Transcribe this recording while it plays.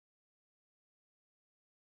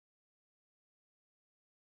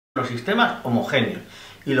los sistemas homogéneos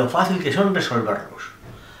y lo fácil que son resolverlos.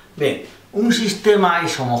 Bien, un sistema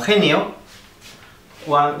es homogéneo,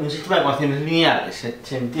 un sistema de ecuaciones lineales,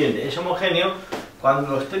 se entiende, es homogéneo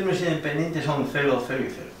cuando los términos independientes son 0, 0 y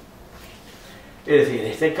 0. Es decir, en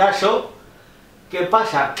este caso, ¿qué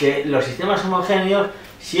pasa? Que los sistemas homogéneos,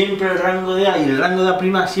 siempre el rango de A y el rango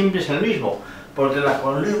de A' siempre es el mismo, porque la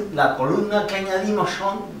columna que añadimos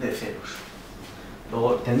son de ceros.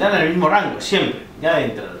 Luego tendrán el mismo rango, siempre, ya de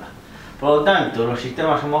entrada. Por lo tanto, los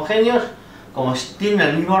sistemas homogéneos, como tienen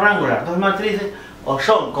el mismo rango las dos matrices, o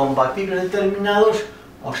son compatibles determinados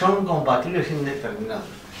o son compatibles indeterminados.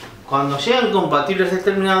 Cuando sean compatibles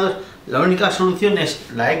determinados, la única solución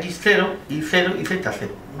es la x0 y 0 y z0.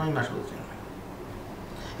 No hay más solución.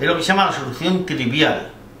 Es lo que se llama la solución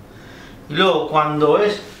trivial. Y luego, cuando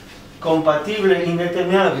es compatible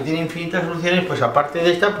indeterminado, que tiene infinitas soluciones, pues aparte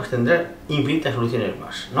de esta, pues tendrá infinitas soluciones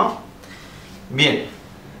más, ¿no? Bien,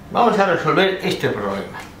 vamos a resolver este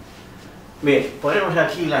problema. Bien, ponemos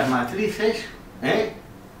aquí las matrices,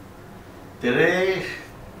 3,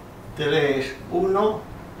 3, 1,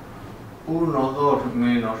 1, 2,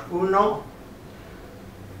 menos 1,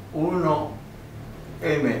 1,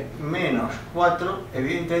 m, menos 4,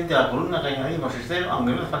 evidentemente la columna que añadimos es 0,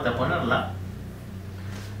 aunque no hace falta ponerla,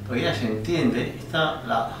 pues ya se entiende, esta es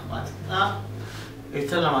la matriz A,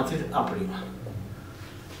 esta es la matriz A'.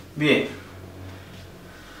 Bien,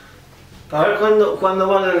 a ver cuándo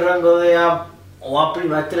vale el rango de A o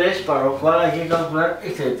A'3, para lo cual hay que calcular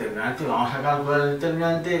este determinante. Vamos a calcular el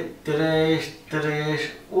determinante 3,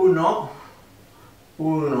 3, 1,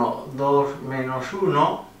 1, 2, menos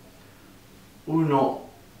 1, 1,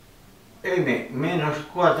 m, menos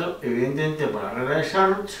 4, evidentemente por la regla de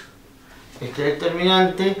Sharp, este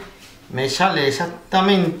determinante me sale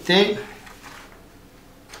exactamente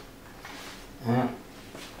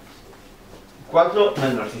 4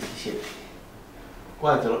 menos 17.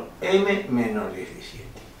 4m menos 17.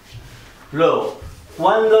 Luego,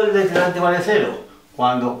 ¿cuándo el determinante vale 0?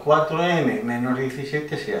 Cuando 4m menos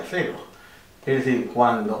 17 sea 0. Es decir,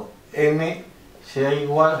 cuando m sea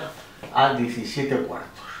igual a 17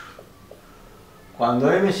 cuartos.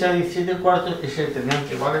 Cuando m sea 17 cuartos, ese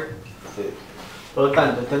determinante vale 0. Por lo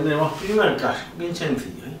tanto, tendremos primer caso, bien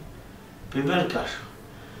sencillo, primer caso,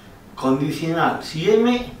 condicional, si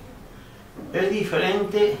m es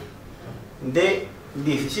diferente de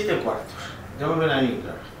 17 cuartos, ya me verá bien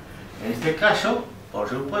claro. En este caso, por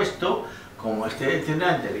supuesto, como este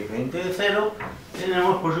determinante es diferente de 0,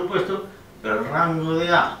 tenemos por supuesto que el rango de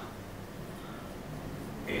A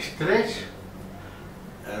es 3,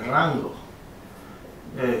 el rango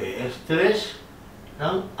de B es 3,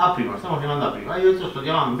 A', estamos llamando A', hay otros que lo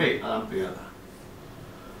llaman B, a la ampliada.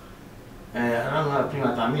 El rango de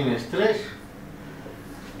A' también es 3,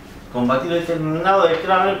 compatible determinado de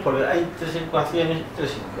Kramer, porque hay tres ecuaciones,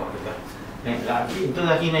 tres incógnitas.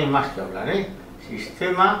 Entonces aquí no hay más que hablar,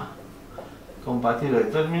 Sistema compatible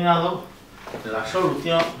determinado, la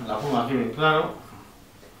solución, la pongo aquí bien claro,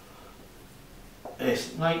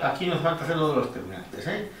 aquí no hace falta hacer lo de los determinantes,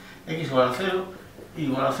 x igual a 0, y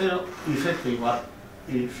igual a 0, y z igual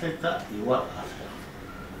a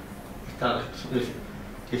 0. Es decir,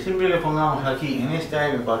 que siempre le pongamos aquí en esta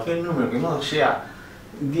m cualquier número que no sea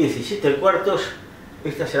 17 cuartos,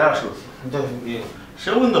 esta será la solución. Entonces, bien,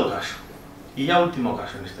 segundo caso, y ya último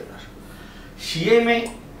caso en este caso. Si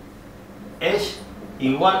m es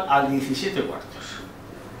igual a 17 cuartos,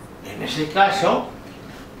 en ese caso,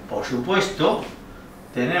 por supuesto,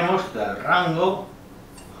 tenemos que el rango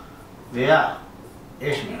de A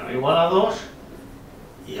es menor o igual a 2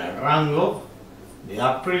 y el rango de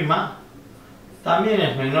A' también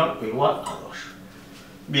es menor o igual a 2.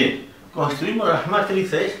 Bien, construimos las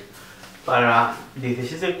matrices para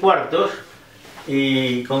 17 cuartos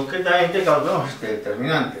y concretamente calculamos este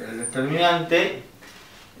determinante. El determinante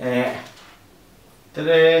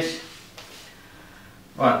 3,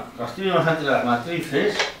 bueno, construimos antes las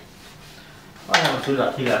matrices. Vamos a construir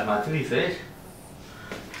aquí las matrices.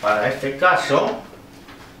 Para este caso,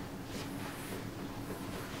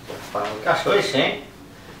 para el caso ese,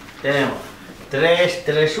 tenemos 3,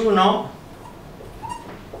 3, 1,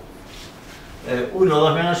 1,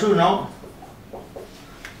 2 menos 1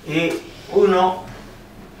 y 1,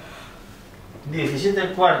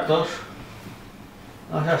 17 cuartos.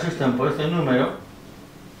 No se asusten por este número,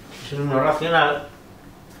 es un número racional,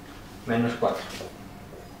 menos 4.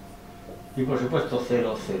 Y por supuesto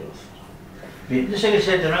 0, 0, 0. Bien, yo sé que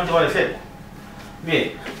ese determinante vale 0.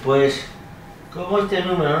 Bien, pues como este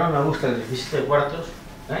número no me gusta el 17 cuartos,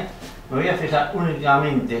 me voy a fijar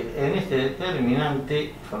únicamente en este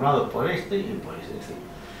determinante formado por este y por este. Es decir,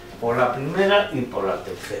 por la primera y por la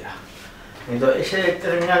tercera. Entonces ese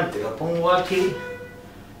determinante lo pongo aquí,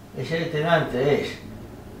 ese determinante es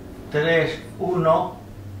 3, 1,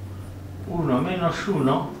 1 menos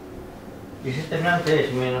 1, y ese determinante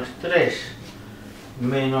es menos 3,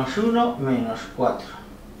 menos 1, menos 4,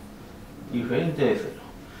 diferente de 0.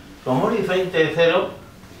 Como es diferente de 0,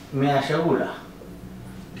 me asegura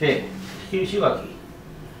que, sigo aquí,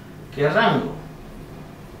 que el rango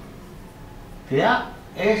de A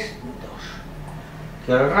es 2,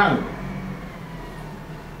 que el rango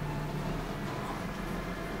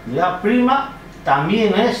de A'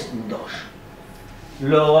 también es 2.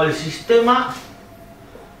 Luego el sistema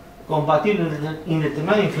compatible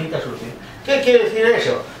indeterminado infinita solución. ¿Qué quiere decir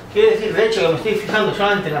eso? Quiere decir, de hecho, que me estoy fijando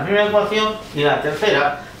solamente en la primera ecuación y en la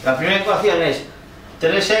tercera. La primera ecuación es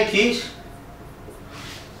 3x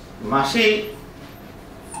más y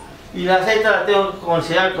la z la tengo que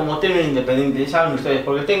considerar como término independiente, ya saben ustedes,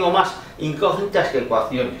 porque tengo más incógnitas que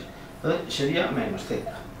ecuaciones. Entonces sería menos z.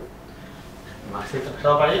 Más z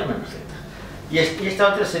pasado para allá, menos z. Y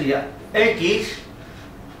esta otra sería x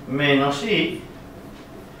menos y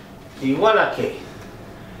igual a ¿qué?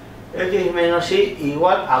 X menos y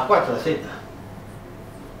igual a 4z.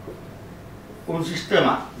 Un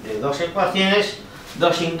sistema de dos ecuaciones,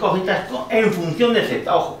 dos incógnitas en función de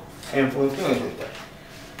z, ojo, en función de z.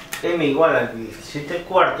 M igual a 17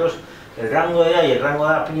 cuartos, el rango de A y el rango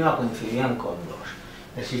de A' coincidían con 2.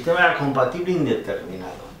 El sistema era compatible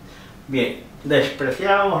indeterminado. Bien,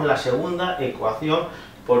 despreciábamos la segunda ecuación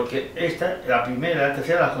porque la primera y la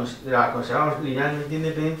tercera la consideramos linealmente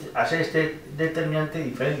independientes a ser este determinante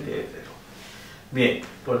diferente de 0. Bien,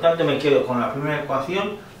 por tanto me quedo con la primera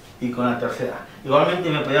ecuación y con la tercera.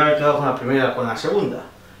 Igualmente me podría haber quedado con la primera y con la segunda.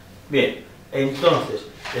 Bien, entonces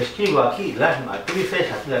escribo aquí las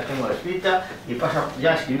matrices, aquí las tengo escritas y paso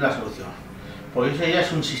ya a escribir la solución. Porque eso ya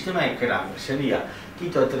es un sistema de Kramer. Sería,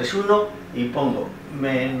 quito 3, 1 y pongo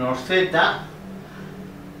menos z,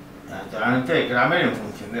 naturalmente de Kramer en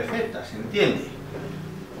función de z, ¿se entiende?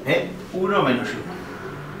 1 menos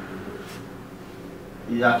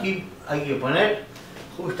 1. Y de aquí hay que poner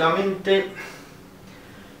justamente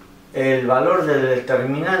el valor del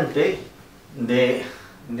determinante de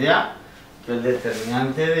A, que el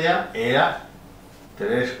determinante de A era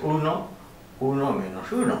 3, 1, 1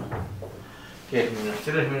 menos 1, que es menos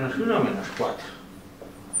 3 menos 1 menos 4.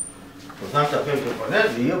 Por tanto, aquí hay que poner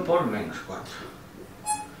vídeo por menos 4.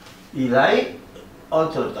 Y de ahí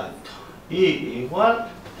otro tanto. Y igual,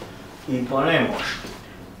 y ponemos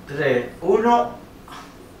 3, 1,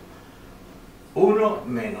 1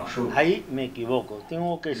 menos 1. Ahí me equivoco,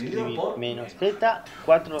 tengo que escribir menos z,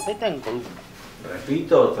 4z en columna.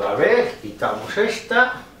 Repito otra vez, quitamos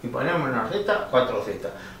esta y ponemos menos z, 4z.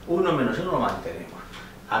 1 menos 1 lo mantenemos.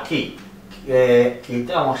 Aquí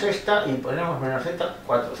quitamos esta y ponemos menos z,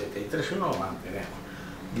 4z. Y 3, 1 lo mantenemos.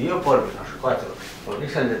 Dividido por menos 4, porque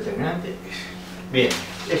es el determinante ese. Bien,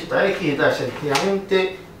 esta x da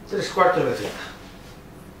sencillamente 3 cuartos de z.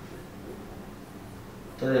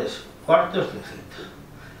 3 cuartos de z.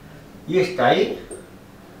 Y esta ahí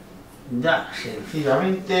da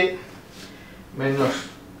sencillamente menos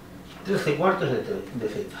 13 cuartos de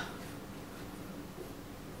z.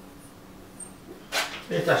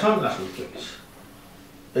 Estas son las soluciones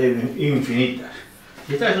infinitas.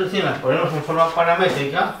 Si estas soluciones las ponemos en forma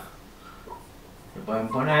paramétrica, se pueden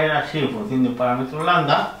poner así en función de un parámetro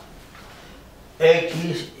lambda,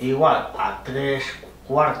 x igual a 3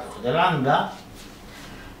 cuartos de lambda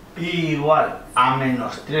igual a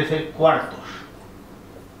menos 13 cuartos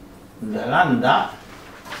de lambda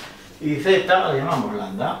y z lo llamamos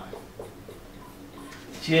lambda,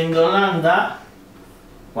 siendo lambda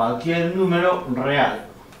cualquier número real,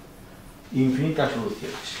 infinitas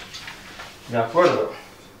soluciones. ¿De acuerdo?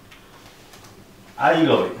 Ahí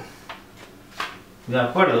lo ven. ¿De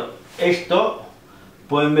acuerdo? Esto,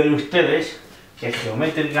 pueden ver ustedes que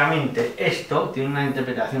geométricamente esto tiene una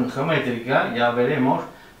interpretación geométrica, ya veremos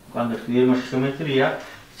cuando estudiemos geometría,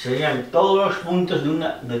 serían todos los puntos de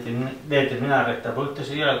una determinada recta, porque esto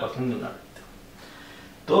sería la ecuación de una recta.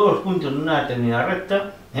 Todos los puntos de una determinada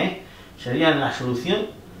recta serían la solución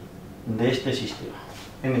de este sistema.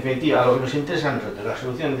 En definitiva, lo que nos interesa a nosotros, la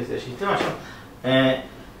solución de este sistema son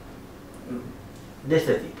de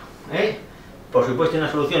este tipo. Por supuesto,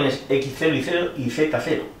 una solución es x0 y 0 y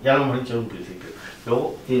z0, ya lo hemos dicho en un principio.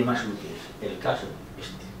 Luego tiene más soluciones, el caso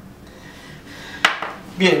este.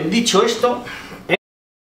 Bien, dicho esto,